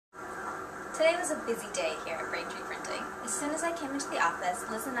Today was a busy day here at Braintree Printing. As soon as I came into the office,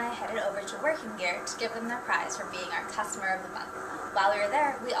 Liz and I headed over to Working Gear to give them their prize for being our Customer of the Month. While we were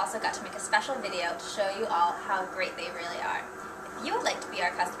there, we also got to make a special video to show you all how great they really are. If you would like to be our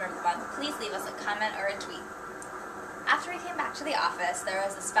Customer of the Month, please leave us a comment or a tweet. After we came back to the office, there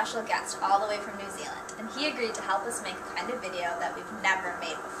was a special guest all the way from New Zealand, and he agreed to help us make a kind of video that we've never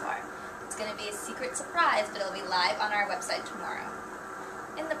made before. It's going to be a secret surprise, but it'll be live on our website tomorrow.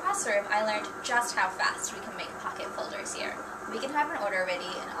 In the press room, I learned just how fast we can make pocket folders here. We can have an order ready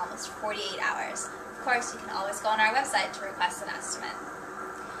in almost 48 hours. Of course, you can always go on our website to request an estimate.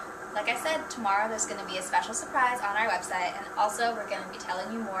 Like I said, tomorrow there's going to be a special surprise on our website, and also we're going to be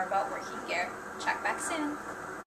telling you more about Working Gear. Check back soon!